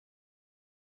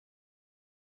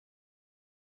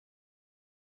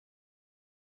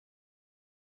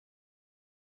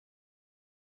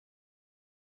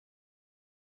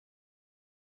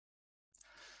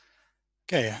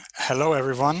Okay, hello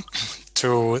everyone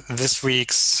to this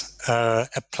week's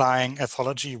Applying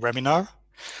Ethology webinar.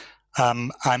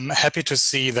 I'm happy to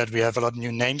see that we have a lot of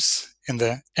new names in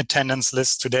the attendance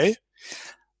list today.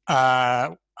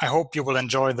 I hope you will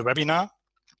enjoy the webinar.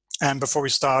 And before we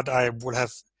start, I will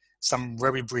have some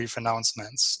very brief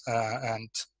announcements and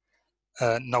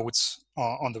notes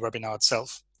on the webinar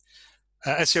itself.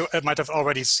 As you might have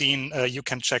already seen, you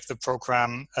can check the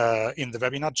program in the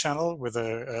webinar channel with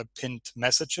the pinned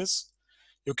messages.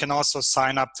 You can also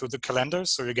sign up to the calendar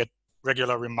so you get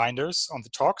regular reminders on the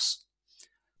talks.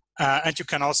 And you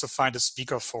can also find a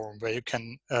speaker forum where you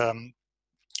can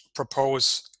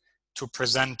propose to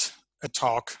present a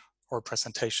talk or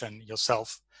presentation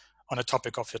yourself on a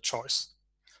topic of your choice.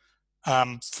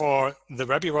 For the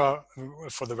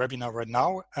webinar right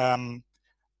now,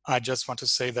 I just want to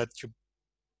say that you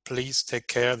please take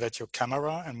care that your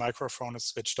camera and microphone is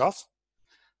switched off.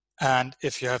 And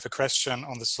if you have a question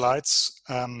on the slides,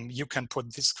 you can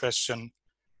put this question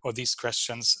or these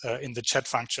questions in the chat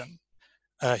function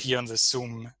here in the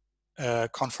Zoom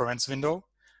conference window.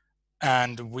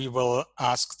 And we will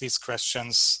ask these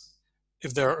questions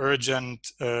if they're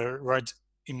urgent right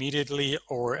immediately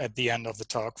or at the end of the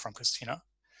talk from Christina.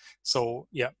 So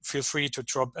yeah, feel free to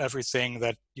drop everything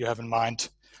that you have in mind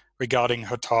regarding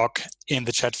her talk in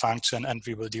the chat function, and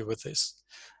we will deal with this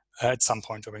at some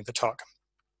point during the talk.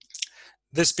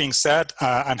 This being said,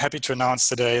 I'm happy to announce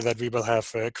today that we will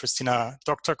have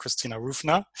Dr. Christina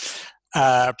Rufener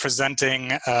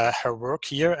presenting her work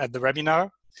here at the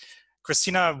webinar.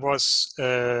 Christina was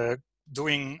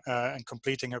doing and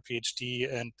completing her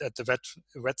PhD at the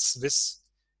Vet Swiss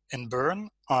in Bern,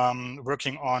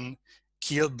 working on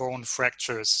keel bone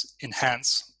fractures in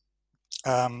hens.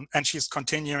 And she's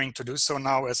continuing to do so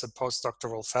now as a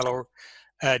postdoctoral fellow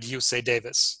at UC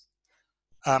Davis.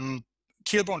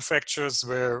 Keel bone fractures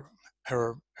were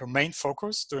her main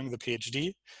focus during the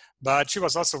PhD, but she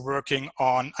was also working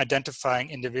on identifying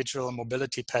individual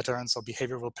mobility patterns or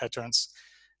behavioral patterns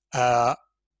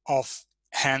of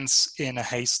hens in a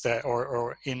haystack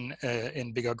or in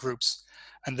bigger groups.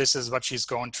 And this is what she's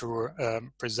going to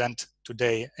present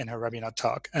today in her webinar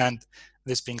talk. And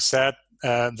this being said,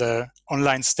 the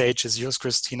online stage is yours,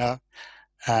 Christina,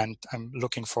 and I'm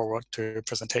looking forward to your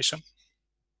presentation.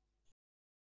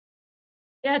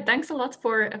 Yeah, thanks a lot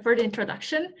for the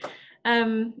introduction.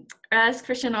 As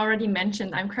Christian already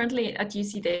mentioned, I'm currently at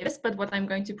UC Davis, but what I'm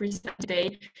going to present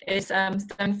today is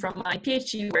stemming from my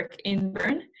PhD work in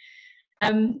Bern.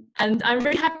 And I'm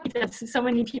very happy that so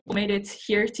many people made it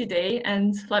here today,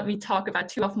 and let me talk about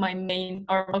two out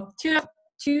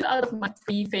of my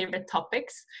three favorite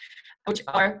topics, which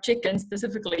are chickens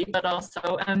specifically, but also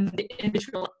the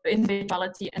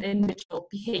individuality and individual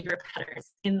behavior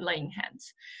patterns in laying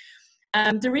hens.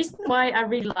 The reason why I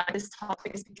really like this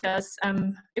topic is because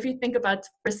if you think about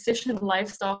precision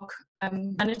livestock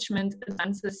management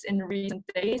advances in recent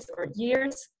days or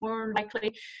years, more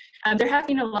likely, there have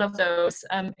been a lot of those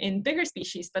in bigger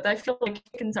species, but I feel like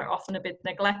chickens are often a bit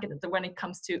neglected when it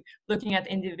comes to looking at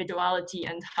individuality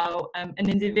and how an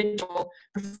individual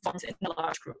performs in a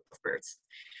large group of birds.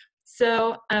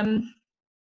 So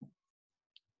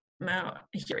now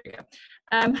here we go.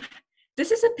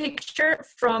 This is a picture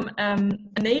from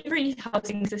an aviary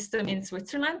housing system in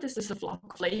Switzerland. This is a flock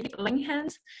of laying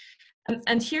hens.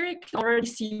 And here you can already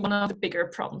see one of the bigger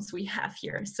problems we have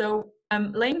here. So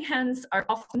laying hens are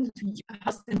often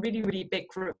housed in really, really big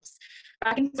groups.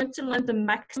 Back in Switzerland, the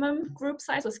maximum group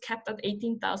size was kept at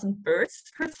 18,000 birds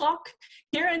per flock.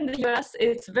 Here in the US,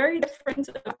 it's very different.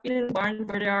 I've been in a barn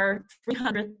where there are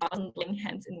 300,000 laying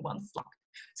hens in one flock.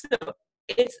 So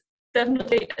it's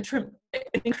definitely an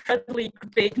incredibly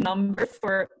big number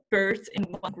for birds in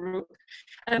one group,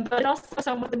 but it also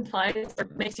somewhat implies or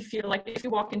makes you feel like if you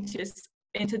walk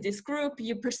into this group,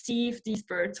 you perceive these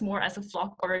birds more as a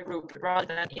flock or a group rather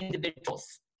than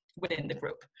individuals within the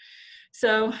group.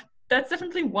 So that's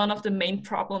definitely one of the main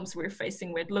problems we're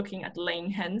facing with looking at laying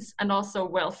hens, and also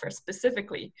welfare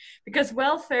specifically, because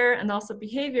welfare and also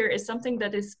behavior is something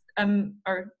that is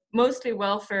or mostly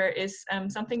welfare is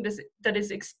something that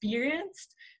is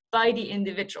experienced by the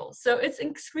individual. So it's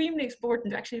extremely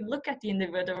important to actually look at the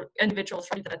individuals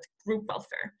rather than group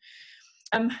welfare.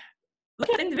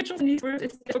 Looking at individuals in these groups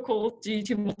is difficult due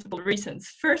to multiple reasons.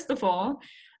 First of all,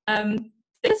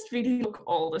 they just really look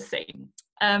all the same.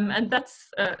 And that's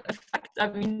a fact. I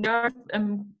mean, they are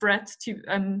bred to,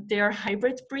 they are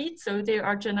hybrid breeds, so they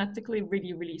are genetically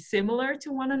really, really similar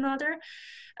to one another.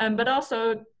 But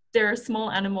also, there are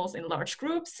small animals in large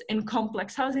groups, in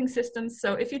complex housing systems.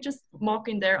 So if you just walk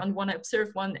in there and want to observe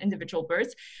one individual bird,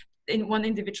 in one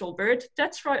individual bird,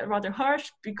 that's rather harsh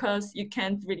because you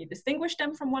can't really distinguish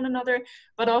them from one another,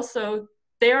 but also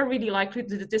they are really likely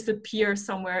to disappear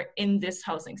somewhere in this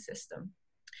housing system.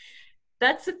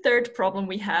 That's the third problem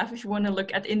we have if you want to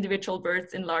look at individual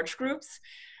birds in large groups,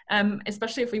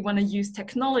 especially if we want to use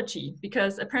technology,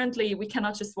 because apparently we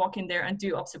cannot just walk in there and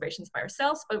do observations by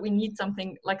ourselves, but we need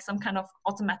something like some kind of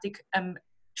automatic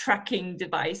tracking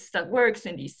device that works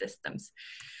in these systems.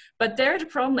 But there the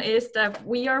problem is that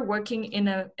we are working in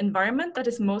an environment that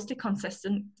is mostly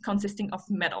consisting of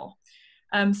metal.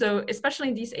 So especially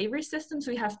in these aviary systems,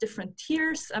 we have different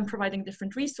tiers and providing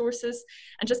different resources.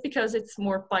 And just because it's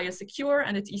more biosecure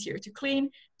and it's easier to clean,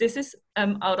 this is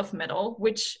out of metal,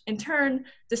 which in turn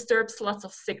disturbs lots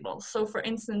of signals. So for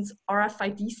instance,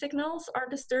 RFID signals are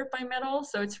disturbed by metal.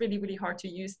 So it's really, really hard to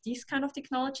use these kind of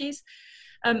technologies.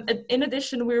 In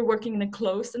addition, we're working in a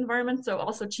closed environment, so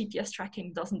also GPS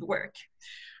tracking doesn't work.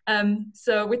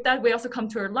 So with that, we also come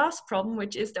to our last problem,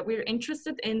 which is that we're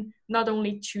interested in not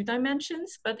only 2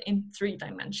 dimensions, but in 3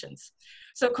 dimensions.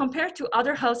 So compared to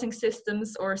other housing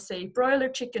systems or say broiler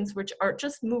chickens, which are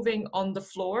just moving on the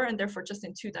floor and therefore just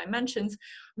in 2 dimensions,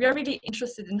 we are really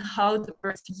interested in how the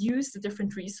birds use the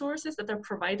different resources that are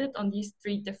provided on these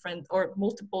 3 different or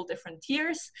multiple different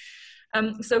tiers.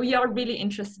 So we are really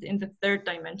interested in the 3rd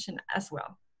dimension as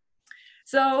well.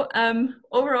 So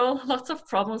overall, lots of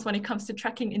problems when it comes to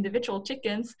tracking individual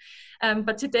chickens.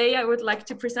 But today I would like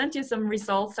to present you some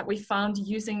results that we found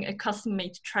using a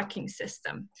custom-made tracking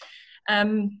system.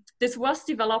 This was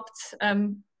developed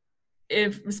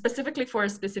specifically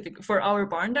for our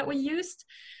barn that we used.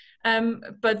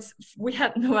 But we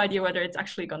had no idea whether it's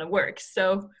actually going to work.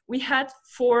 So we had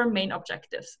 4 main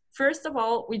objectives. First of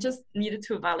all, we just needed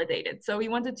to validate it. So we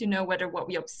wanted to know whether what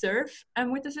we observe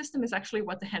with the system is actually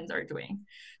what the hens are doing.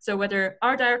 So whether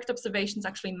our direct observations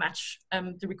actually match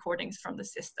the recordings from the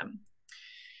system.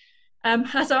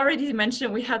 As I already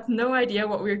mentioned, we had no idea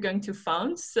what we were going to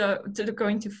find.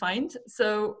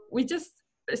 So we just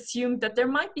assumed that there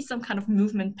might be some kind of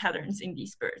movement patterns in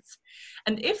these birds.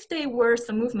 And if they were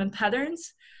some movement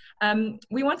patterns,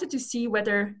 we wanted to see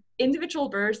whether individual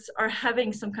birds are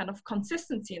having some kind of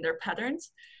consistency in their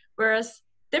patterns, whereas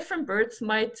different birds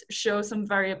might show some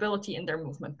variability in their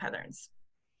movement patterns.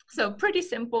 So pretty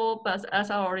simple, but as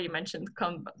I already mentioned,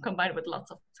 combined with lots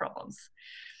of problems.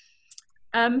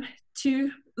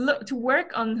 To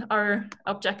work on our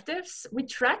objectives, we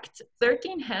tracked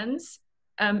 13 hens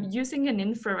using an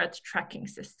infrared tracking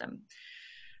system.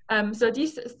 So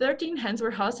these 13 hens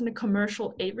were housed in a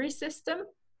commercial aviary system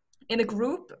in a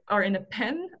group or in a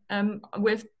pen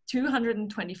with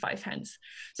 225 hens.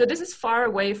 So this is far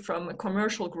away from a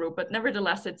commercial group, but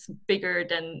nevertheless, it's bigger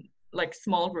than like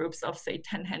small groups of say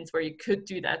 10 hens where you could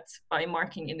do that by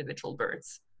marking individual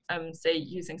birds, say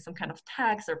using some kind of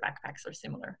tags or backpacks or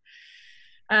similar.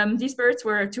 These birds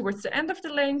were towards the end of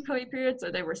the laying period,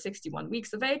 so they were 61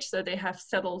 weeks of age, so they have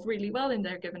settled really well in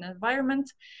their given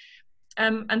environment.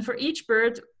 And for each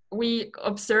bird, we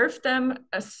observed them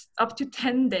up to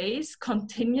 10 days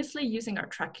continuously using our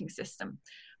tracking system.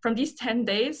 From these 10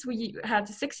 days, we had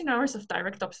 16 hours of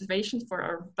direct observation for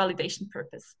our validation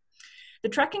purpose. The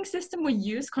tracking system we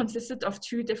used consisted of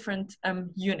 2 different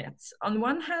units. On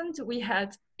one hand, we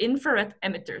had infrared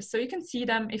emitters. So you can see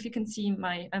them, if you can see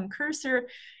my cursor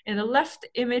in the left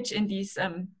image in these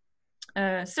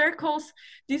circles.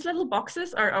 These little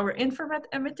boxes are our infrared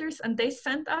emitters, and they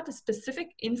send out a specific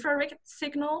infrared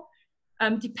signal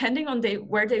depending on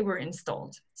where they were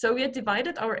installed. So we had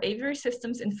divided our aviary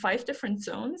systems in 5 different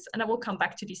zones, and I will come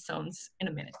back to these zones in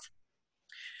a minute.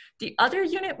 The other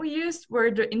unit we used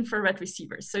were the infrared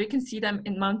receivers. So you can see them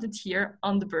mounted here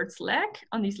on the bird's leg,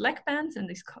 on these leg bands and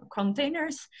these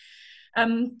containers.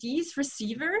 These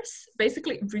receivers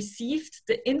basically received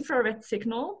the infrared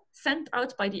signal sent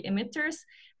out by the emitters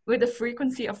with a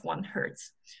frequency of 1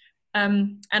 Hertz.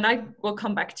 And I will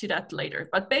come back to that later.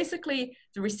 But basically,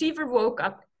 the receiver woke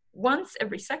up once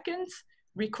every second,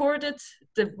 recorded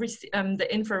the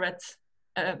infrared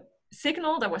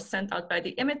signal that was sent out by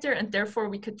the emitter, and therefore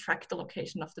we could track the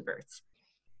location of the birds.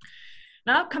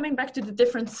 Now coming back to the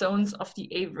different zones of the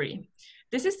aviary.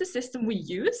 This is the system we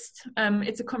used.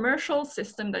 It's a commercial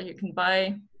system that you can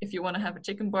buy if you want to have a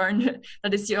chicken barn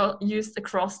that is used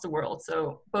across the world.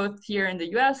 So both here in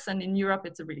the US and in Europe,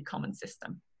 it's a really common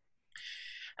system.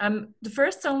 The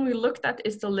first zone we looked at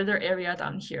is the litter area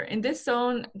down here. In this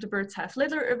zone, the birds have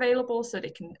litter available, so they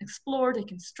can explore, they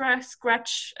can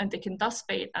scratch, and they can dust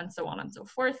bait, and so on and so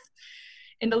forth.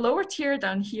 In the lower tier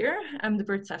down here, the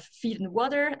birds have feed and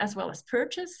water, as well as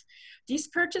perches. These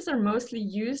perches are mostly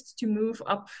used to move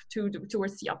up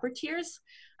towards the upper tiers.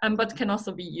 but can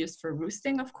also be used for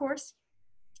roosting, of course.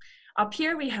 Up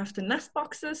here we have the nest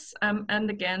boxes, and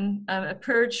again, a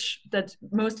perch that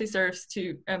mostly serves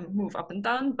to move up and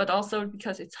down, but also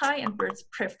because it's high and birds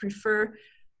prefer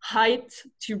height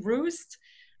to roost,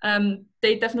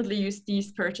 they definitely use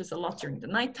these perches a lot during the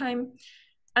nighttime.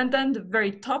 And then the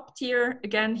very top tier,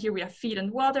 again, here we have feed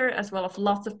and water, as well as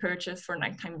lots of perches for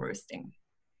nighttime roosting.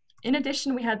 In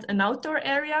addition, we had an outdoor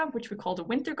area, which we call the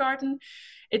winter garden.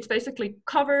 It's basically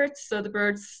covered, so the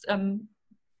birds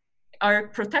are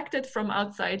protected from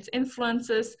outside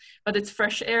influences, but it's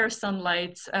fresh air,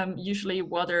 sunlight, usually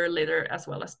water, litter, as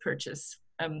well as perches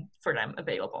for them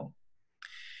available.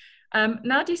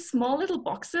 Now these small little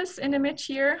boxes in the image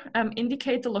here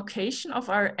indicate the location of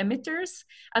our emitters,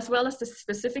 as well as the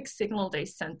specific signal they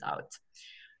sent out.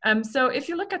 So if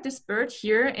you look at this bird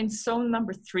here in zone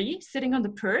number 3, sitting on the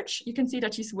perch, you can see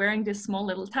that she's wearing this small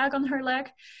little tag on her leg.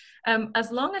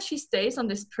 As long as she stays on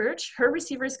this perch, her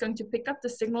receiver is going to pick up the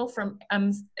signal from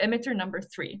emitter number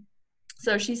 3.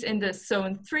 So she's in the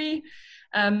zone 3,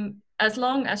 as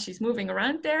long as she's moving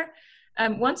around there.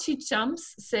 Once she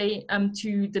jumps, say,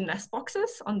 to the nest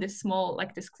boxes on this small,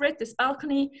 like this grid, this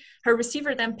balcony, her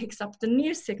receiver then picks up the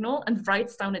new signal and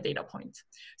writes down a data point.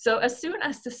 So as soon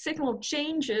as the signal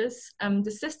changes,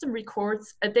 the system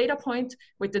records a data point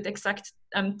with the exact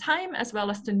time, as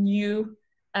well as the new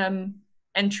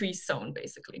entry zone,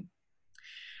 basically.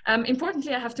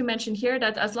 Importantly, I have to mention here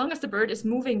that as long as the bird is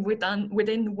moving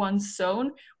within one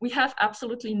zone, we have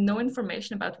absolutely no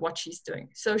information about what she's doing.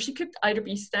 So she could either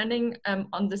be standing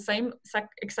on the same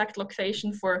exact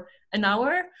location for an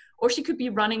hour, or she could be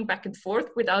running back and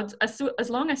forth without, as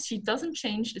long as she doesn't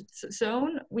change the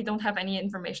zone, we don't have any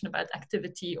information about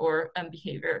activity or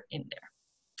behavior in there.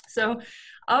 So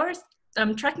our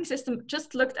tracking system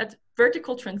just looked at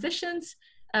vertical transitions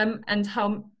and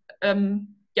how,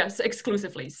 yes,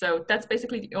 exclusively. So that's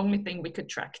basically the only thing we could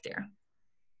track there.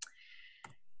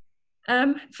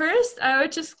 First, I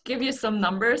would just give you some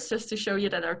numbers just to show you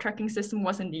that our tracking system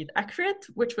was indeed accurate,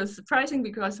 which was surprising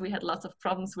because we had lots of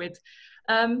problems with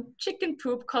chicken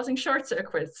poop causing short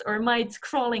circuits or mites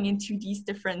crawling into these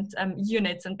different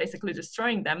units and basically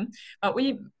destroying them. But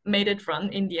we made it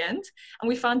run in the end. And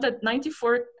we found that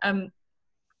 94%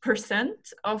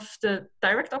 of the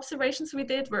direct observations we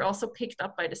did were also picked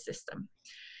up by the system.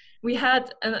 We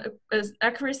had an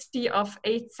accuracy of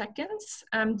 8 seconds.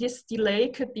 This delay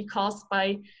could be caused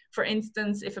by, for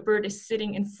instance, if a bird is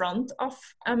sitting in front of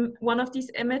one of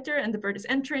these emitters and the bird is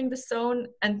entering the zone,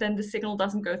 and then the signal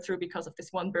doesn't go through because of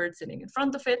this one bird sitting in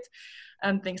front of it,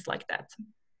 things like that.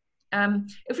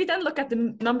 If we then look at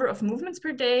the number of movements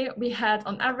per day, we had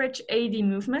on average 80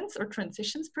 movements or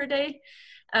transitions per day.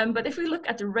 But if we look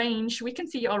at the range, we can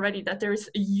see already that there's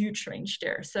a huge range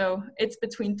there. So it's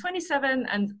between 27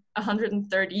 and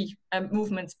 130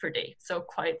 movements per day. So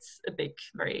quite a big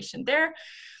variation there.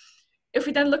 If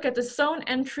we then look at the zone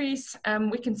entries,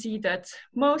 we can see that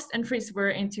most entries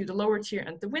were into the lower tier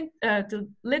and the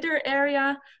litter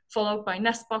area, followed by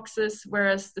nest boxes,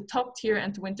 whereas the top tier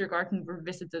and the winter garden were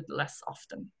visited less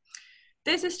often.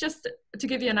 This is just to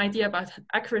give you an idea about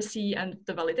accuracy and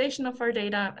the validation of our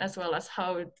data, as well as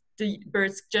how the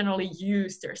birds generally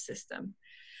use their system.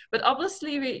 But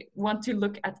obviously, we want to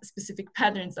look at specific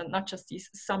patterns and not just these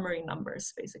summary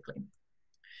numbers, basically.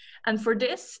 And for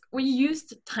this, we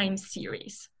used time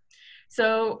series.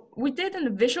 So we did a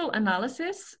visual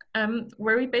analysis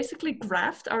where we basically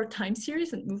graphed our time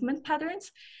series and movement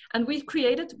patterns, and we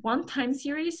created one time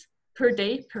series per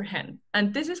day per hen.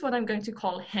 And this is what I'm going to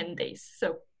call hen days.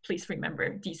 So please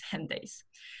remember these hen days.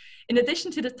 In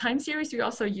addition to the time series, we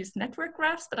also used network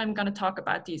graphs, but I'm going to talk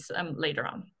about these later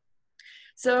on.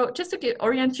 So just to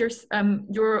orient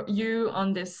you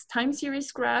on this time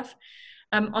series graph,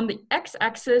 on the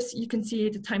x-axis, you can see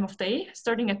the time of day,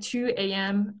 starting at 2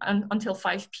 a.m. until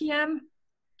 5 p.m.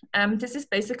 This is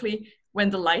basically when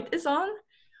the light is on.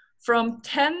 From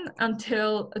 10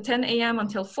 a.m.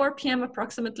 until 4 p.m.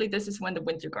 approximately, this is when the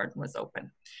winter garden was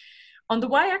open. On the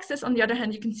y-axis, on the other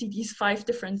hand, you can see these 5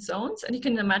 different zones, and you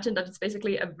can imagine that it's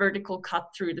basically a vertical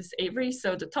cut through this aviary.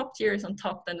 So the top tier is on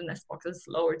top, then the nest boxes,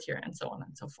 lower tier, and so on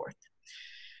and so forth.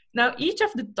 Now, each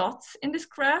of the dots in this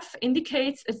graph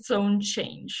indicates a zone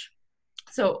change.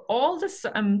 So all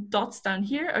the dots down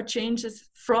here are changes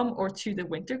from or to the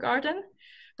winter garden.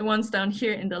 The ones down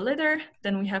here in the litter,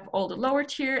 then we have all the lower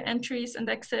tier entries and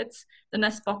exits, the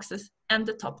nest boxes, and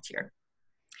the top tier.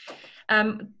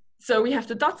 So we have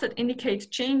the dots that indicate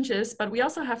changes, but we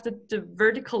also have the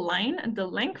vertical line, and the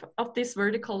length of this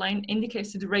vertical line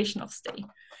indicates the duration of stay.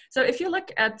 So if you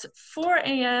look at 4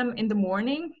 a.m. in the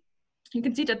morning, you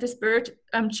can see that this bird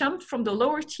jumped from the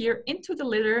lower tier into the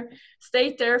litter,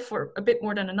 stayed there for a bit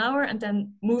more than an hour, and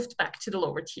then moved back to the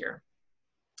lower tier.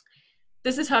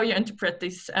 This is how you interpret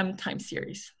this time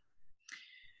series.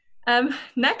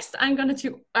 Next, I'm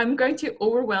going to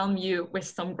overwhelm you with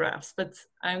some graphs, but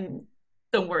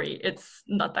don't worry, it's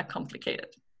not that complicated.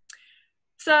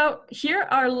 So here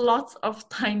are lots of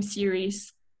time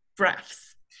series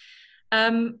graphs.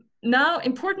 Now,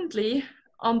 importantly,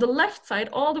 on the left side,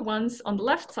 all the ones on the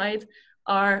left side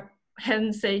are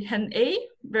hen A,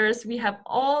 whereas we have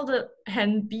all the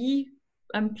hen B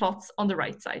plots on the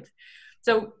right side.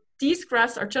 So these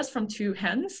graphs are just from 2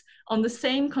 hens on the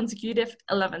same consecutive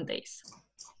 11 days.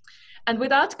 And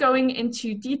without going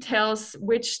into details,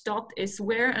 which dot is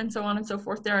where and so on and so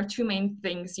forth, there are 2 main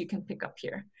things you can pick up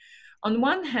here. On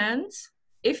one hand,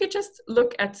 if you just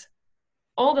look at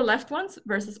all the left ones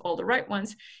versus all the right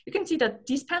ones, you can see that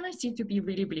these patterns seem to be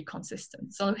really, really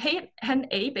consistent. So hen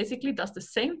A basically does the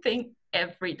same thing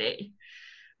every day,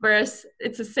 whereas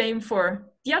it's the same for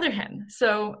the other hen.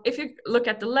 So if you look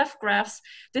at the left graphs,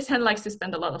 this hen likes to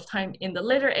spend a lot of time in the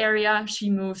litter area. She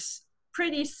moves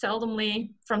pretty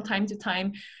seldomly from time to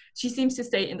time. She seems to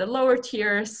stay in the lower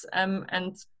tiers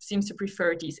and seems to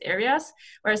prefer these areas.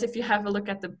 Whereas if you have a look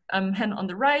at the hen on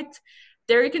the right,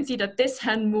 there you can see that this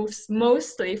hen moves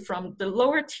mostly from the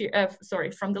lower tier,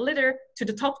 from the litter to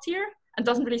the top tier, and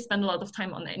doesn't really spend a lot of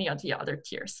time on any of the other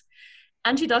tiers.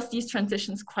 And she does these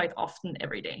transitions quite often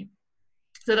every day.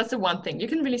 So that's the one thing. You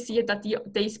can really see it that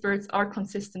these birds are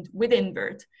consistent within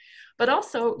bird. But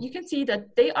also you can see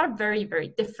that they are very,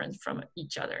 very different from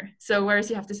each other. So whereas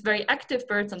you have this very active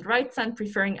birds on the right side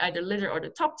preferring either litter or the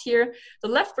top tier, the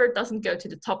left bird doesn't go to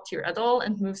the top tier at all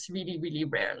and moves really, really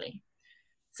rarely.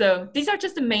 So these are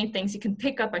just the main things you can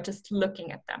pick up by just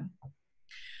looking at them.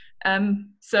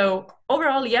 So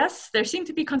overall, yes, there seem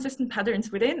to be consistent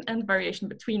patterns within and variation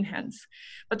between hens.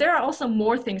 But there are also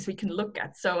more things we can look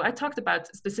at. So I talked about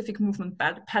specific movement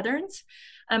patterns.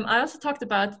 I also talked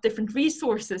about different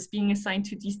resources being assigned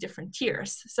to these different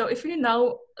tiers. So if we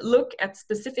now look at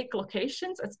specific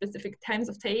locations at specific times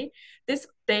of day,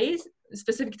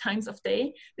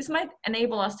 this might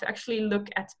enable us to actually look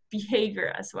at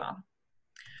behavior as well.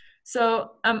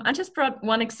 So I just brought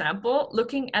one example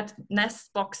looking at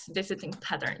nest box visiting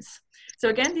patterns. So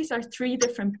again, these are 3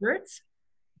 different birds.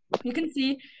 You can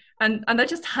see, and I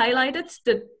just highlighted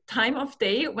the time of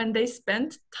day when they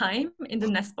spent time in the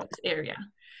nest box area.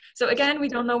 So again, we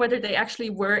don't know whether they actually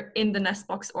were in the nest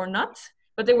box or not,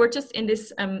 but they were just in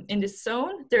this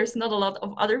zone. There's not a lot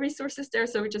of other resources there,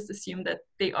 so we just assume that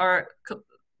they are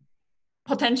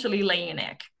potentially laying an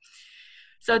egg.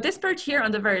 So this bird here on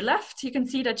the very left, you can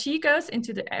see that she goes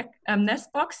into the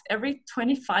nest box every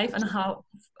 25 and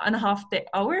a half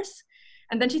hours.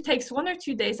 And then she takes 1 or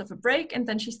 2 days of a break, and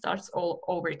then she starts all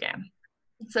over again.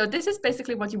 So this is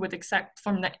basically what you would expect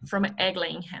from an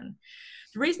egg-laying hen.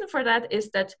 The reason for that is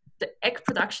that the egg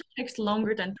production takes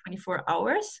longer than 24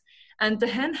 hours, and the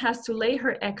hen has to lay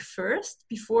her egg first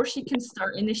before she can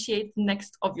initiate the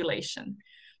next ovulation.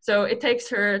 So it takes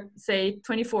her, say,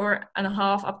 24 and a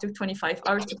half up to 25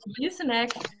 hours to produce an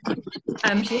egg.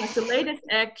 She has to lay this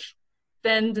egg,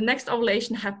 then the next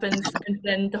ovulation happens, and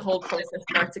then the whole process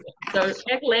starts again. So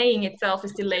egg laying itself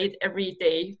is delayed every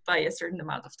day by a certain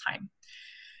amount of time.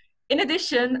 In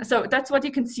addition, so that's what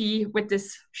you can see with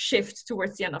this shift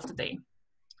towards the end of the day.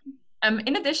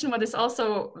 In addition, what is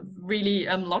also really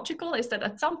logical is that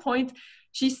at some point,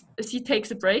 she takes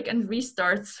a break and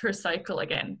restarts her cycle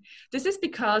again. This is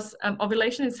because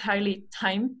ovulation is highly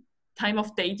time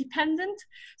of day dependent.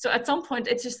 So at some point,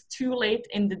 it's just too late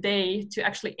in the day to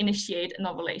actually initiate an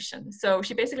ovulation. So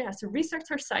she basically has to restart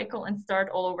her cycle and start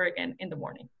all over again in the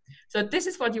morning. So this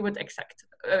is what you would expect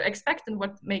and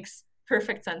what makes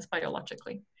perfect sense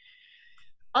biologically.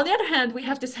 On the other hand, we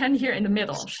have this hen here in the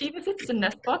middle. She visits the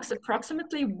nest box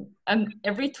approximately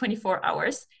every 24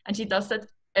 hours, and she does that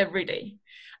every day.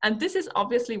 And this is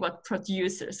obviously what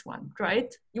producers want,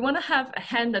 right? You want to have a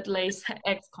hen that lays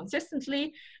eggs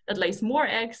consistently, that lays more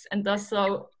eggs, and does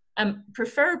so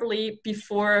preferably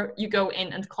before you go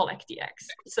in and collect the eggs.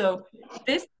 So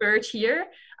this bird here,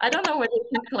 I don't know whether you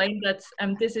can claim that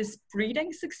this is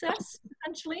breeding success,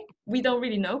 potentially. We don't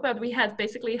really know, but we had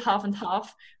basically half and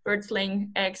half birds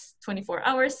laying eggs 24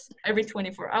 hours, every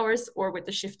 24 hours, or with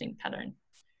the shifting pattern.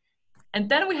 And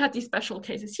then we had these special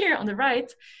cases here on the right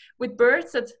with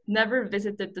birds that never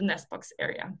visited the nest box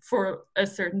area for a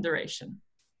certain duration.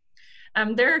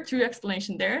 There are 2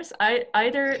 explanations there.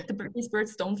 Either these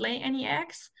birds don't lay any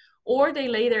eggs, or they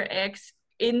lay their eggs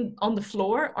on the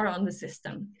floor or on the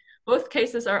system. Both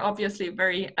cases are obviously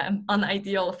very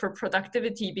unideal for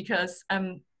productivity because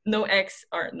no X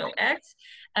are no X,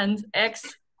 and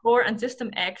X, core and system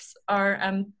X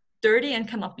are dirty and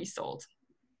cannot be sold.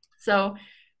 So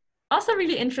also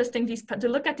really interesting to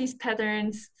look at these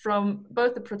patterns from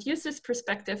both the producer's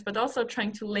perspective, but also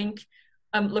trying to link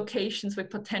locations with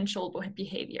potential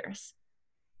behaviors.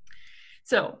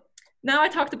 So now I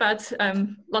talked about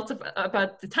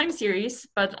about the time series,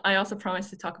 but I also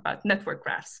promised to talk about network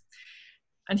graphs.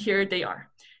 And here they are.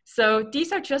 So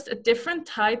these are just a different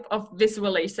type of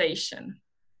visualization.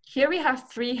 Here we have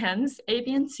 3 hens, A,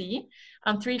 B, and C,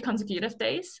 on 3 consecutive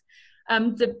days.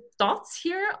 The dots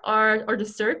here or the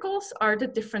circles are the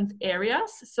different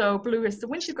areas. So blue is the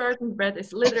winter garden, red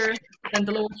is litter, then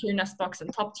the lower tier nest box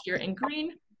and top tier in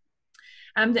green.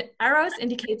 The arrows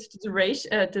indicate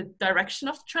the direction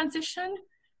of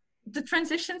the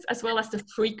transitions as well as the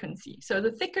frequency. So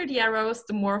the thicker the arrows,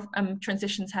 the more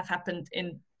transitions have happened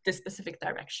in this specific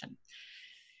direction.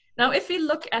 Now, if we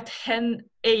look at hen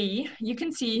A, you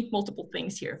can see multiple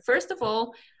things here. First of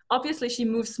all, obviously she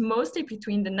moves mostly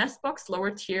between the nest box,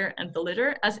 lower tier, and the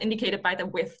litter, as indicated by the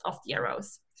width of the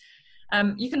arrows.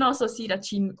 You can also see that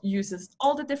she uses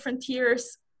all the different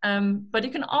tiers, but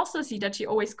you can also see that she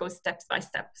always goes step by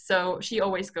step. So she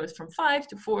always goes from 5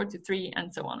 to 4 to 3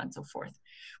 and so on and so forth.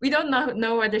 We don't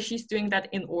know whether she's doing that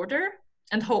in order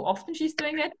and how often she's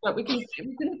doing it, but we can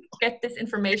get this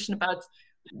information about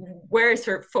where is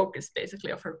her focus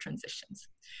basically of her transitions.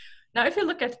 Now, if you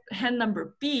look at hen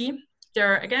number B,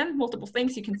 there are again multiple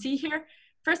things you can see here.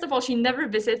 First of all, she never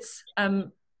visits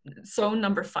zone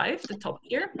number 5, the top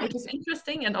tier, which is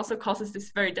interesting and also causes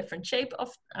this very different shape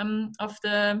of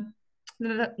the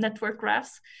network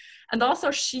graphs. And also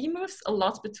she moves a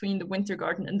lot between the winter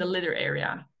garden and the litter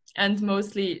area, and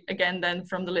mostly again then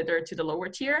from the litter to the lower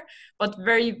tier, but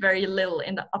very, very little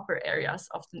in the upper areas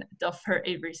of her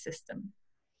aviary system.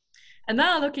 And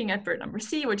now looking at bird number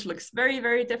C, which looks very,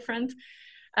 very different.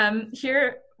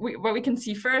 Here, what we can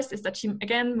see first is that she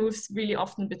again moves really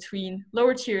often between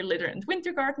lower tier litter and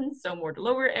winter garden, so more the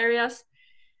lower areas.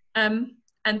 And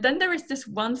then there is this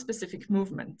one specific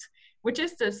movement, which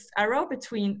is this arrow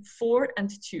between 4 and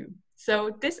 2.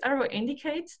 So this arrow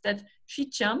indicates that she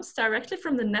jumps directly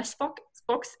from the nest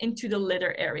box into the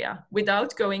litter area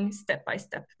without going step by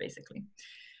step, basically.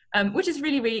 Which is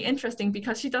really, really interesting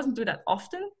because she doesn't do that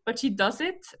often, but she does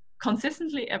it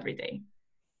consistently every day.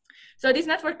 So these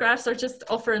network graphs are just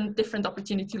offering a different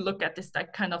opportunity to look at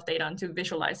that kind of data and to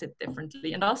visualize it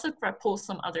differently, and also pull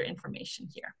some other information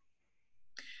here.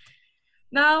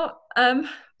 Now,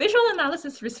 visual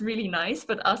analysis is really nice,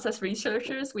 but us as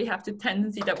researchers, we have the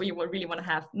tendency that we really want to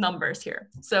have numbers here.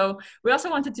 So we also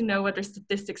wanted to know whether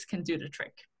statistics can do the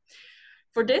trick.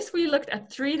 For this, we looked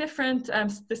at 3 different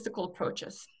statistical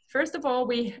approaches. First of all,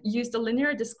 we used a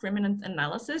linear discriminant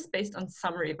analysis based on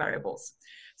summary variables.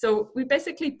 So we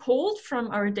basically pulled from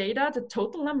our data the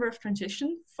total number of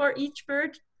transitions for each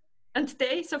bird and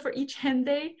day, so for each hen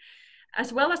day,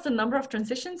 as well as the number of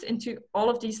transitions into all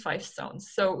of these 5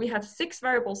 zones. So we had 6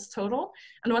 variables total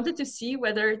and wanted to see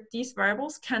whether these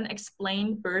variables can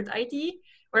explain bird ID,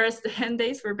 whereas the hen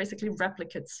days were basically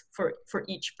replicates for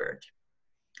each bird.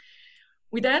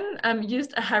 We then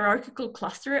used a hierarchical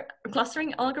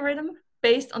clustering algorithm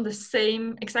based on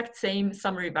the exact same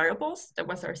summary variables. That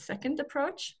was our second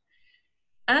approach.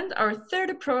 And our third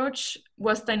approach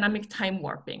was dynamic time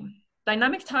warping.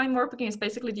 Dynamic time warping is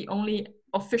basically the only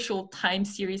official time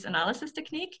series analysis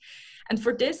technique. And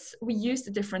for this, we used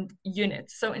a different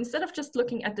unit. So instead of just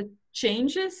looking at the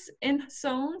changes in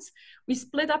zones, we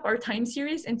split up our time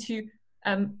series into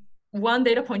 1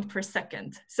 data point per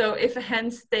second. So if a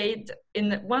hen stayed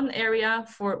in one area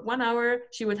for 1 hour,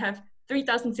 she would have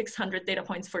 3,600 data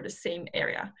points for the same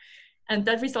area. And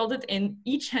that resulted in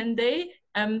each hen day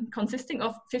consisting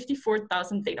of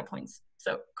 54,000 data points.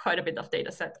 So quite a bit of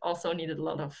data set, also needed a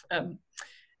lot of,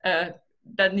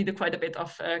 that needed quite a bit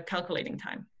of calculating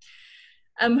time.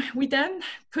 We then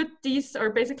put these, or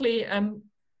basically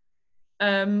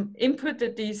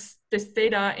inputted this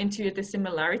data into the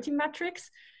similarity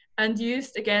matrix and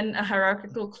used, again, a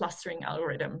hierarchical clustering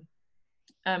algorithm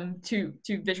to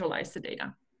visualize the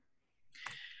data.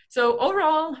 So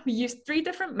overall, we used 3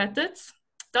 different methods.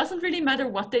 Doesn't really matter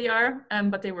what they are,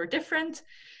 but they were different.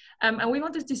 And we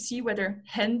wanted to see whether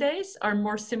hen days are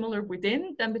more similar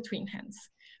within than between hens.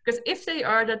 Because if they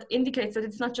are, that indicates that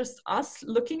it's not just us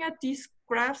looking at these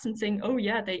graphs and saying, oh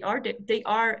yeah, they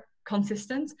are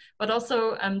consistent, but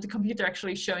also the computer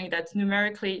actually showing that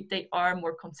numerically they are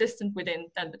more consistent within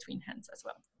than between hens as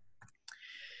well.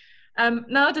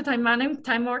 Now the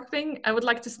time warping, I would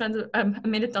like to spend a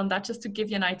minute on that just to give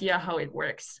you an idea how it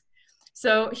works.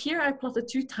 So here I plotted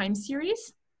 2 time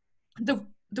series. The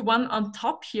the one on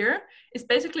top here is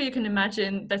basically, you can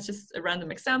imagine, that's just a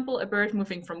random example, a bird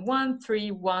moving from 1,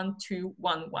 3, 1, 2,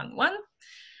 1, 1,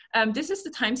 1. This is the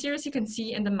time series you can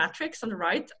see in the matrix on the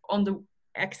right on the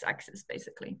x-axis,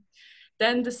 basically.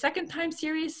 Then the second time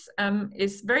series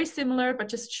is very similar, but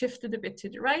just shifted a bit to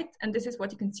the right. And this is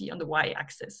what you can see on the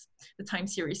y-axis, the time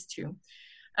series 2.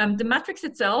 The matrix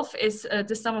itself is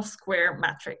the sum of square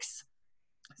matrix.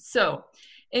 So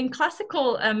in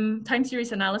classical time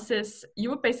series analysis, you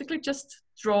would basically just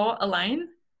draw a line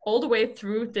all the way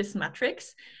through this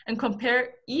matrix and compare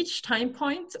each time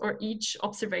point or each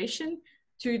observation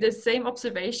to the same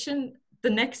observation the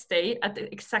next day at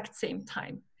the exact same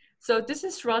time. So this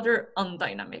is rather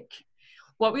undynamic.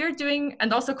 What we are doing,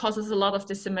 and also causes a lot of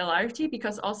dissimilarity,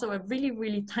 because also a really,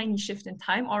 really tiny shift in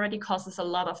time already causes a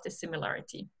lot of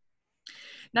dissimilarity.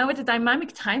 Now with the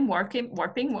dynamic time warping,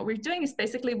 what we're doing is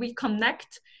basically we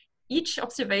connect each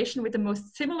observation with the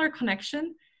most similar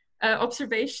connection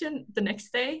observation the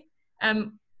next day,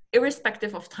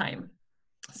 irrespective of time.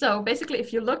 So basically,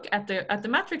 if you look at the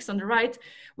matrix on the right,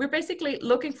 we're basically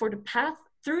looking for the path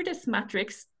through this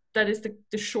matrix that is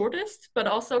the shortest, but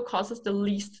also causes the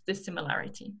least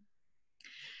dissimilarity.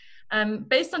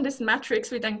 Based on this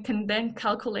matrix, we then can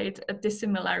calculate a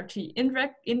dissimilarity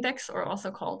index, or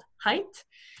also called height,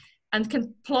 and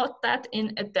can plot that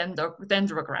in a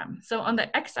dendrogram. So on the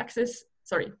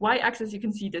y-axis, you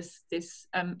can see this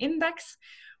index,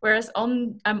 whereas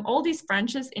on all these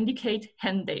branches indicate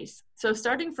hen days. So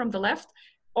starting from the left,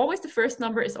 always the first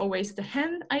number is always the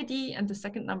hen ID, and the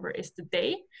second number is the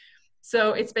day.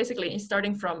 So it's basically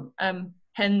starting from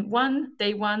hen 1,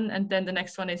 day 1, and then the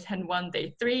next one is hen 1,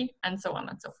 day 3, and so on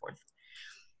and so forth.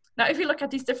 Now, if you look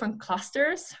at these different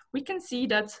clusters, we can see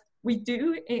that we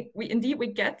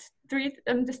get 3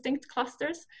 distinct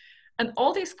clusters, and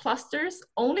all these clusters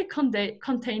only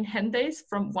contain hen days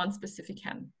from one specific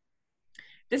hen.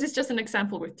 This is just an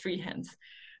example with 3 hens.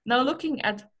 Now, looking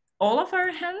at all of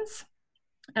our hens,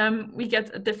 we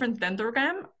get a different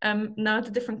dendrogram. Now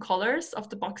the different colors of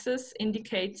the boxes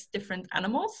indicate different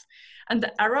animals, and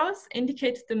the arrows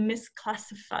indicate the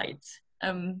misclassified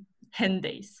hen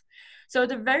days. So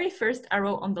the very first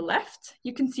arrow on the left,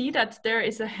 you can see that there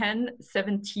is a hen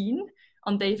 17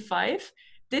 on day 5.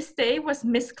 This day was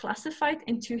misclassified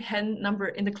into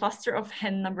in the cluster of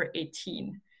hen number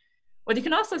 18. What you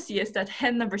can also see is that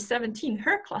hen number 17,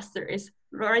 her cluster is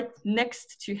right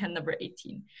next to hen number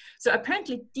 18. So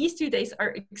apparently these 2 days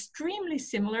are extremely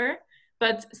similar,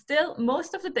 but still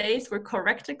most of the days were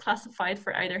correctly classified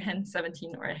for either hen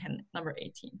 17 or hen number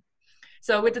 18.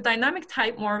 So with the dynamic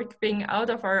type warping out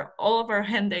of all of our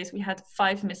hen days, we had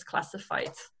 5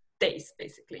 misclassified days,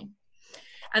 basically.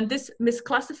 And this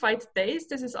misclassified days,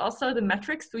 this is also the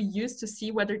metrics we use to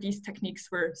see whether these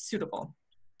techniques were suitable.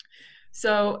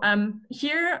 So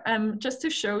here, just to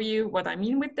show you what I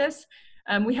mean with this,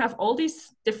 we have all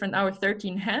these different, our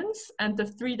 13 hens and the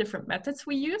 3 different methods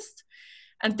we used.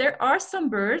 And there are some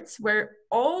birds where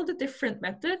all the different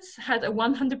methods had a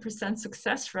 100%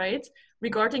 success rate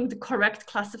regarding the correct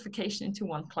classification into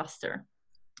one cluster.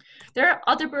 There are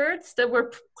other birds that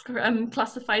were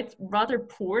classified rather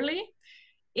poorly.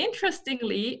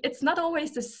 Interestingly, it's not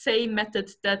always the same method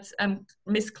that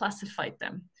misclassified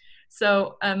them.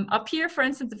 So up here, for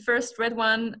instance, the first red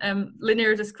one,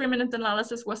 linear discriminant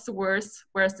analysis was the worst,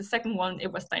 whereas the second one,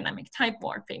 it was dynamic type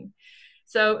warping.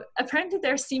 So apparently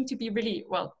there seem to be really,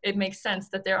 well, it makes sense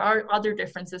that there are other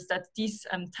differences that these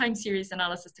time series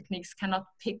analysis techniques cannot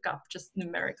pick up just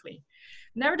numerically.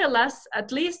 Nevertheless,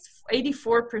 at least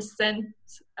 84%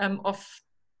 of,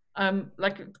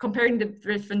 like comparing the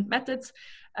different methods,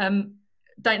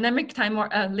 dynamic time or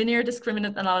linear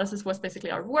discriminant analysis was basically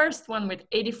our worst one, with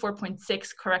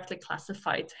 84.6 correctly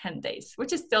classified hen days,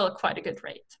 which is still quite a good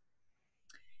rate.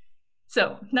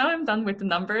 So now I'm done with the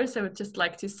numbers. I would just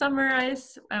like to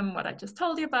summarize what I just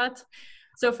told you about.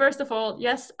 So first of all,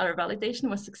 yes, our validation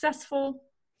was successful.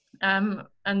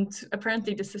 And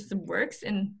apparently the system works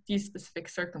in these specific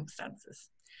circumstances.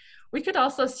 We could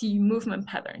also see movement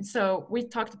patterns. So we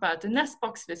talked about the nest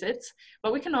box visits,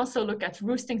 but we can also look at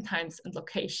roosting times and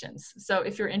locations. So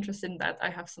if you're interested in that, I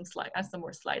have some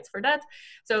more slides for that.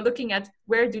 So looking at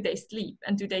where do they sleep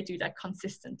and do they do that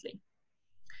consistently?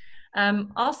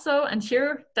 Also, and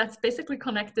here that's basically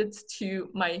connected to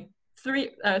my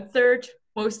third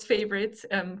most favorite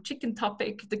chicken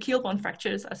topic, the keel bone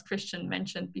fractures, as Christian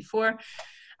mentioned before.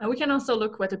 And we can also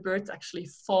look whether birds actually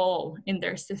fall in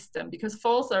their system, because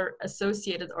falls are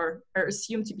associated or are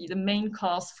assumed to be the main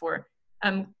cause for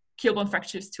keel bone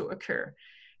fractures to occur.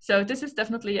 So this is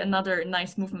definitely another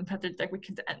nice movement pattern that we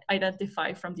can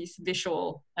identify from these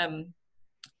visual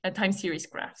time series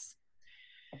graphs.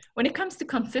 When it comes to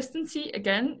consistency,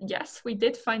 again, yes, we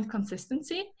did find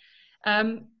consistency.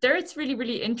 There it's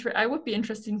really I would be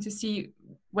interesting to see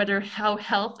how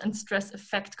health and stress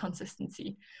affect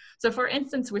consistency. So for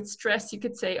instance, with stress, you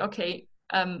could say, okay,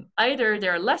 either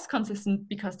they're less consistent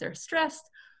because they're stressed,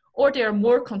 or they are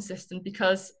more consistent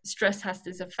because stress has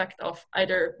this effect of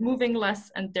either moving less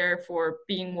and therefore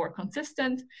being more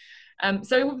consistent.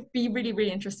 So it would be really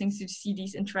interesting to see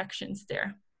these interactions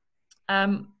there.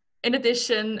 In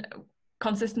addition,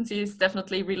 consistency is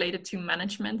definitely related to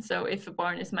management. So if a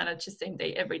barn is managed the same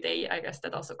day every day, I guess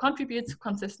that also contributes to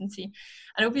consistency.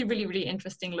 And it would be really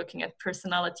interesting looking at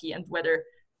personality and whether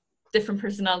different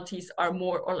personalities are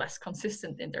more or less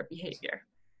consistent in their behavior.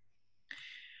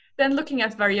 Then looking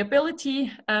at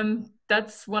variability,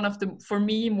 that's one of the, for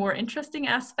me, more interesting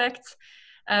aspects.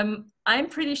 I'm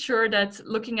pretty sure that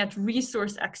looking at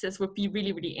resource access would be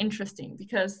really interesting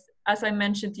because, as I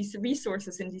mentioned, these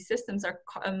resources in these systems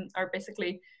are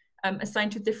basically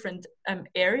assigned to different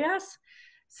areas.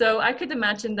 So I could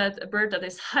imagine that a bird that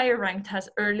is higher ranked has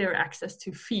earlier access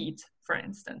to feed, for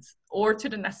instance, or to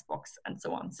the nest box and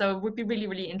so on. So it would be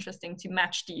really interesting to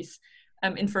match these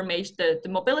information, the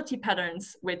mobility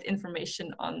patterns with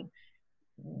information on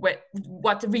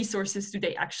what resources do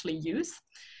they actually use.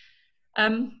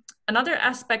 Another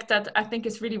aspect that I think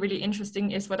is really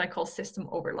interesting is what I call system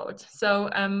overload. So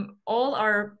all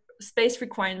our space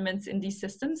requirements in these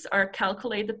systems are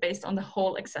calculated based on the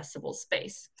whole accessible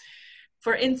space.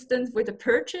 For instance, with the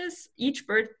perches, each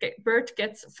bird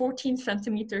gets 14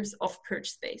 centimeters of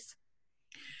perch space.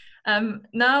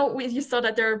 Now you saw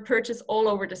that there are perches all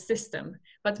over the system,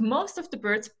 but most of the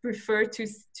birds prefer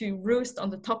to roost on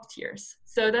the top tiers.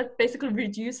 So that basically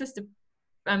reduces the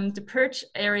perch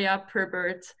area per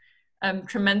bird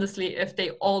tremendously if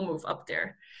they all move up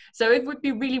there. So it would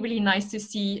be really nice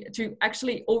to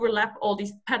actually overlap all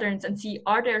these patterns and see,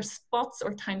 are there spots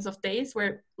or times of days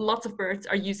where lots of birds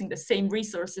are using the same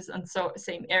resources and so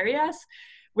same areas,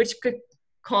 which could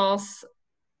cause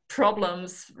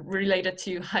problems related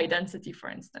to high density, for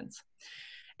instance.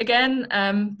 Again,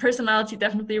 personality,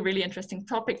 definitely a really interesting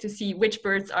topic to see which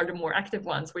birds are the more active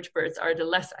ones, which birds are the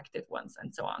less active ones,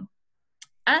 and so on.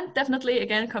 And definitely,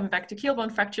 again, coming back to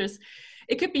keelbone fractures,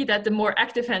 it could be that the more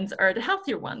active hens are the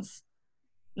healthier ones.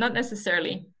 Not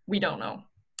necessarily, we don't know.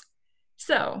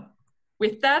 So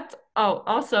with that,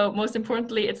 also, most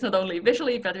importantly, it's not only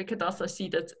visually, but we could also see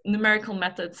that numerical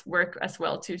methods work as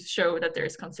well to show that there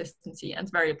is consistency and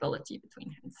variability between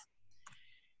hens.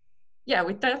 Yeah,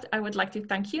 with that, I would like to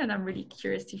thank you, and I'm really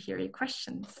curious to hear your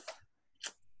questions.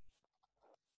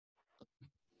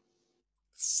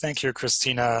 Thank you,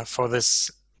 Christina, for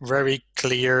this very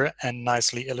clear and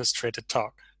nicely illustrated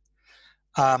talk.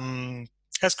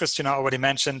 As Christina already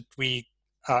mentioned, we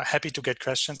are happy to get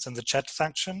questions in the chat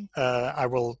function. I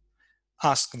will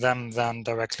ask them then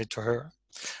directly to her.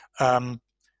 I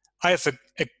have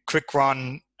a quick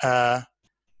one. Do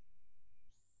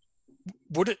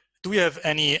we have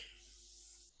any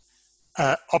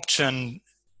option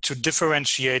to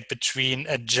differentiate between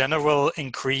a general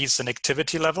increase in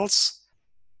activity levels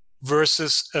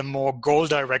versus a more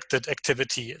goal-directed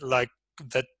activity, like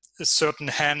that a certain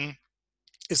hen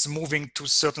is moving to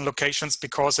certain locations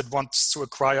because it wants to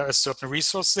acquire a certain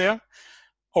resource there,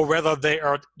 or whether they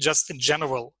are just in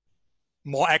general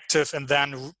more active and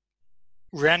then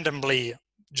randomly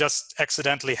just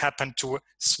accidentally happen to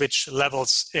switch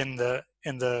levels in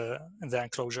the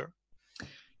enclosure?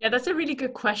 Yeah, that's a really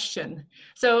good question.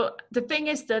 So the thing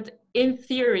is that in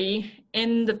theory,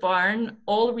 in the barn,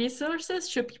 all resources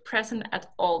should be present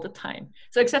at all the time.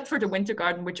 So except for the winter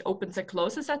garden, which opens and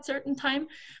closes at certain time,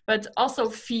 but also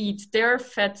feed, they're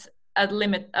fed at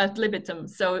libitum.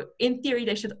 So in theory,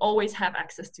 they should always have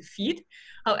access to feed.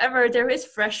 However, there is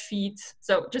fresh feed.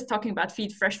 So just talking about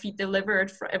feed, fresh feed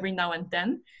delivered for every now and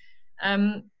then.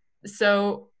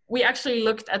 So we actually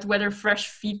looked at whether fresh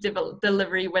feed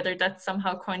delivery, whether that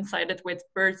somehow coincided with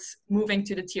birds moving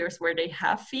to the tiers where they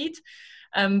have feed.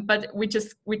 But we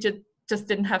just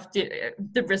didn't have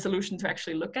the resolution to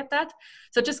actually look at that.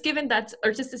 So just given that,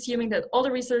 or just assuming that all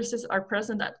the resources are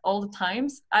present at all the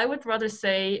times, I would rather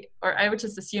say, or I would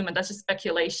just assume, and that's just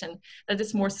speculation, that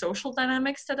it's more social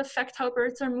dynamics that affect how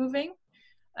birds are moving.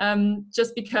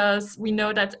 Just because we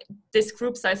know that this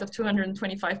group size of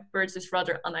 225 birds is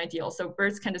rather unideal. So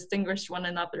birds can distinguish one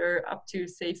another up to,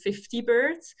 say, 50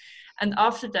 birds. And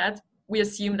after that, we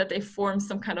assume that they form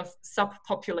some kind of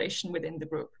subpopulation within the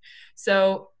group.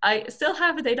 So I still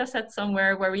have a data set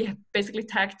somewhere where we have basically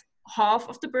tagged half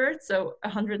of the birds, so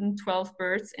 112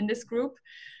 birds in this group.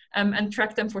 and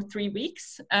track them for 3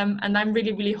 weeks. And I'm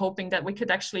really, really hoping that we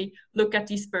could actually look at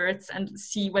these birds and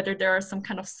see whether there are some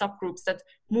kind of subgroups that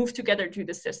move together to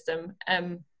the system,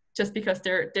 just because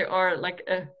there are like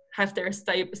have their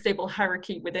stable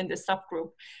hierarchy within the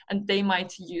subgroup, and they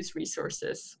might use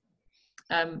resources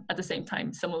at the same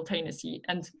time simultaneously,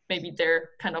 and maybe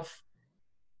they're kind of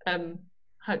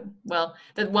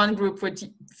that one group would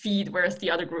feed whereas the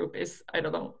other group is, I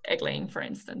don't know, egg laying, for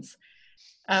instance.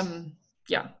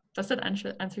 Yeah, does that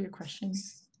answer your question?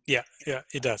 Yeah,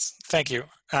 it does. Thank you.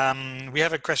 We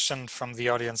have a question from the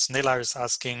audience. Nila is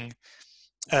asking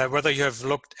whether you have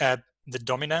looked at the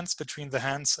dominance between the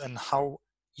hens and how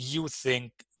you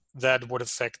think that would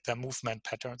affect their movement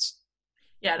patterns.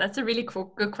 Yeah, that's a really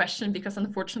good question, because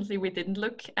unfortunately we didn't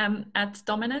look at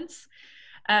dominance.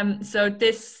 So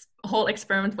this whole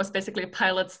experiment was basically a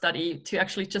pilot study to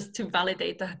actually just to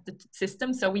validate the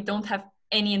system. So we don't have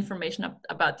any information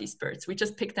about these birds. We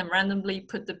just picked them randomly,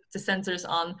 put the sensors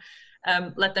on,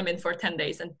 let them in for 10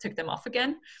 days and took them off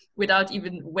again without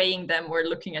even weighing them or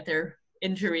looking at their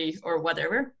injury or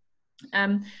whatever.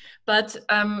 But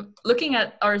looking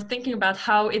at or thinking about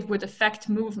how it would affect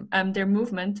their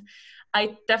movement,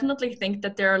 I definitely think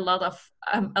that there are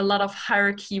a lot of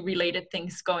hierarchy-related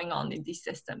things going on in these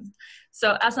systems.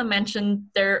 So as I mentioned,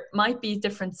 there might be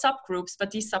different subgroups,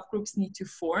 but these subgroups need to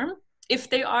form. If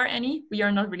there are any, we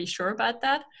are not really sure about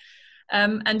that.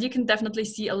 And you can definitely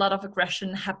see a lot of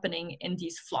aggression happening in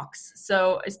these flocks.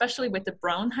 So especially with the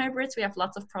brown hybrids, we have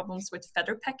lots of problems with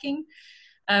feather pecking,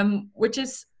 which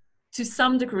is to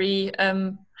some degree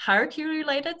hierarchy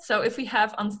related. So if we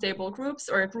have unstable groups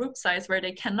or a group size where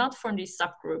they cannot form these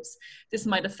subgroups, this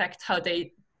might affect how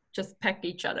they just peck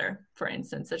each other, for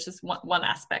instance. That's just one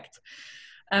aspect.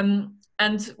 And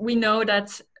we know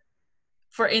that,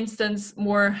 for instance,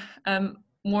 more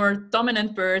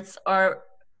dominant birds are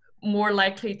more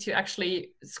likely to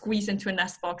actually squeeze into a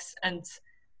nest box and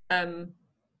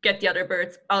get the other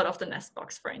birds out of the nest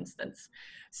box, for instance.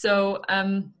 So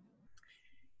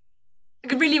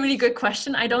a really, really good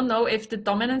question. I don't know if the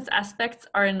dominance aspects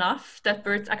are enough that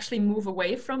birds actually move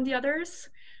away from the others.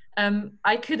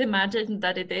 I could imagine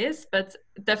that it is, but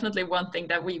definitely one thing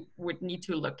that we would need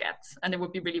to look at. And it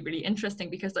would be really, really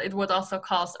interesting, because it would also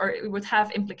cause, or it would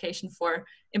have implications for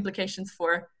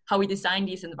how we design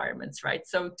these environments, right?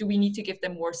 So do we need to give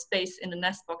them more space in the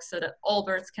nest box so that all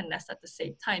birds can nest at the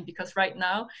same time? Because right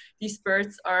now, these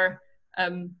birds are,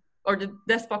 or the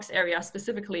nest box area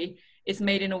specifically, is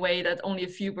made in a way that only a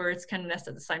few birds can nest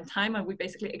at the same time. And we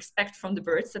basically expect from the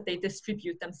birds that they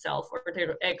distribute themselves or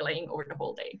their egg laying over the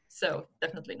whole day. So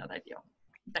definitely not ideal.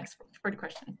 Thanks for the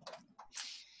question.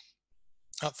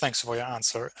 Oh, thanks for your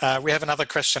answer. We have another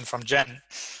question from Jen.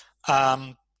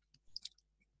 The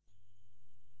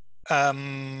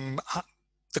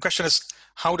question is,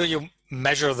 how do you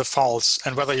measure the falls,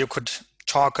 and whether you could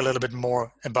talk a little bit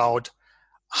more about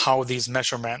how these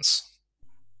measurements,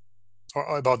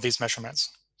 or about these measurements?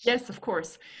 Yes, of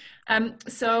course.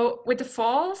 So with the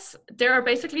falls, there are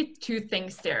basically two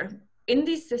things there. In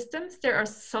these systems, there are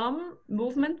some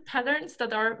movement patterns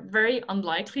that are very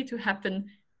unlikely to happen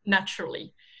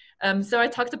naturally. So I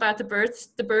talked about the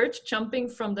birds jumping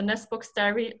from the nest box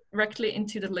directly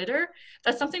into the litter.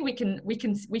 That's something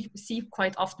we see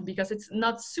quite often, because it's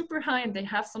not super high and they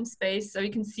have some space. So you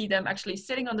can see them actually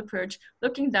sitting on the perch,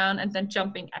 looking down, and then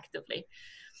jumping actively.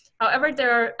 However,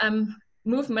 there are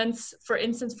movements, for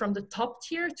instance, from the top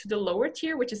tier to the lower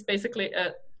tier, which is basically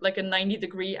like a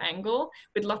 90-degree angle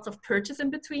with lots of perches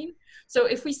in between. So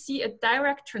if we see a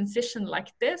direct transition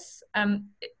like this,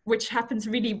 which happens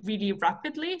really, really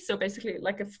rapidly, so basically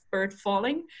like a bird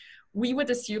falling, we would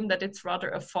assume that it's rather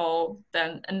a fall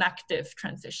than an active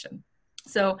transition.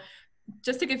 So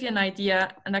just to give you an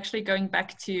idea, and actually going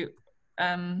back to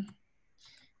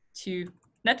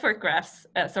network graphs,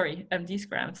 these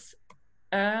graphs.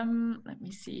 Let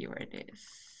me see where it is.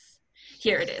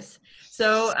 Here it is.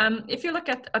 So if you look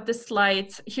at the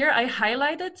slides, here I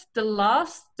highlighted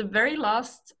the very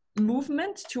last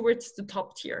movement towards the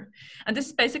top tier. And this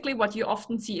is basically what you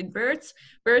often see in birds.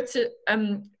 Birds,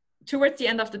 towards the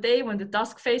end of the day, when the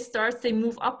dusk phase starts, they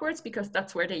move upwards because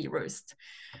that's where they roost.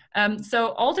 So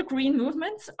all the green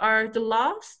movements are the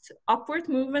last upward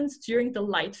movements during the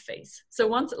light phase. So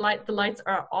once the lights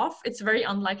are off, it's very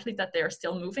unlikely that they are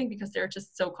still moving, because they're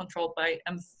just so controlled by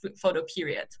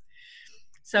photoperiod.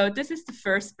 So this is the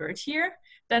first bird here.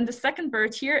 Then the second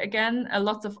bird here, again, a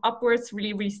lot of upwards,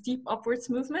 really, really steep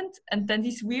upwards movement. And then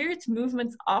these weird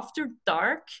movements after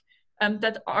dark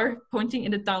that are pointing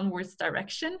in the downwards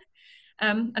direction.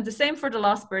 And the same for the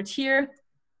last bird here,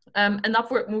 an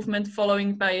upward movement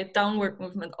following by a downward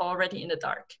movement already in the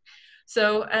dark. So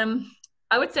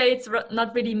I would say it's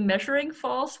not really measuring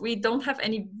falls. We don't have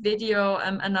any video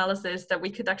analysis that we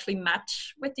could actually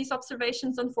match with these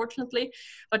observations, unfortunately.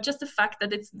 But just the fact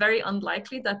that it's very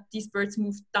unlikely that these birds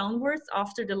move downwards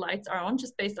after the lights are on,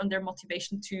 just based on their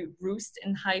motivation to roost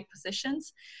in high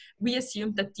positions, we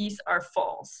assume that these are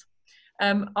falls.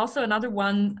 Also, another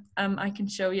one I can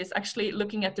show you is actually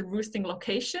looking at the roosting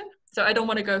location. So I don't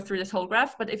want to go through this whole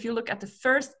graph, but if you look at the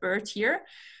first bird here,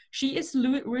 she is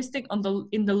roosting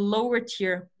in the lower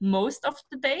tier most of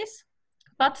the days,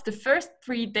 but the first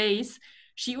 3 days,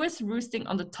 she was roosting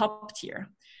on the top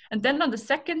tier. And then on the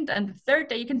second and the third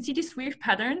day, you can see these weird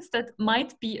patterns that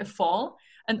might be a fall.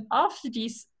 And after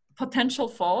these potential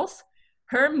falls,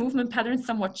 her movement patterns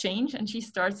somewhat change and she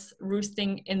starts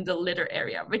roosting in the litter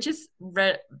area, which is,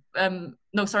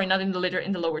 no, sorry, not in the litter,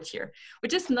 in the lower tier,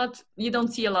 which is not, you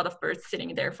don't see a lot of birds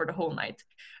sitting there for the whole night.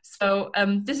 So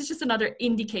this is just another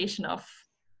indication of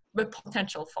the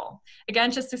potential fall.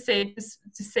 Again, just to say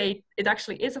it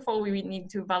actually is a fall, we need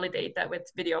to validate that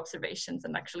with video observations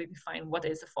and actually define what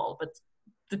is a fall, but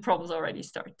the problems already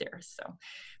start there. So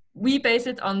we base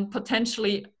it on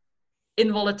potentially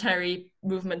involuntary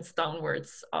movements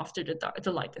downwards after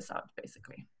the light is out,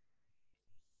 basically.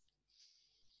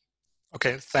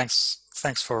 Okay, thanks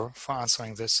for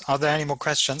answering this. Are there any more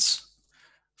questions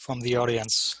from the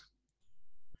audience?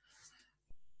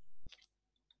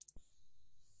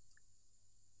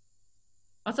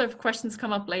 Also, if questions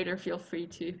come up later, feel free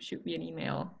to shoot me an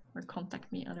email or contact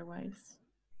me otherwise.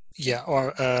 Yeah,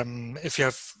 or if you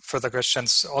have further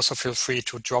questions, also feel free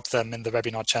to drop them in the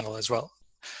webinar channel as well.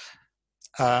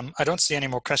 I don't see any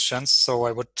more questions, so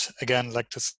I would again like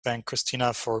to thank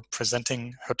Christina for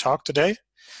presenting her talk today.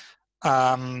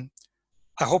 I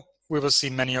hope we will see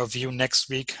many of you next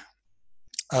week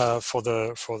for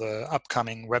the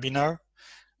upcoming webinar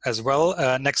as well.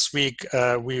 Next week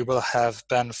we will have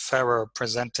Ben Ferrer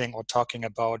presenting or talking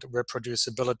about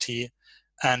reproducibility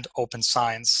and open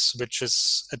science, which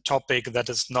is a topic that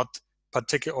is not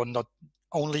particular or not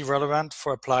only relevant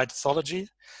for applied ethology,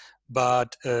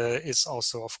 but is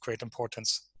also of great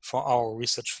importance for our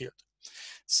research field.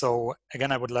 So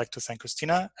again, I would like to thank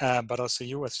Christina, but also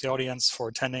you as the audience for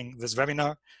attending this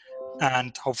webinar,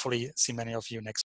 and hopefully see many of you next week.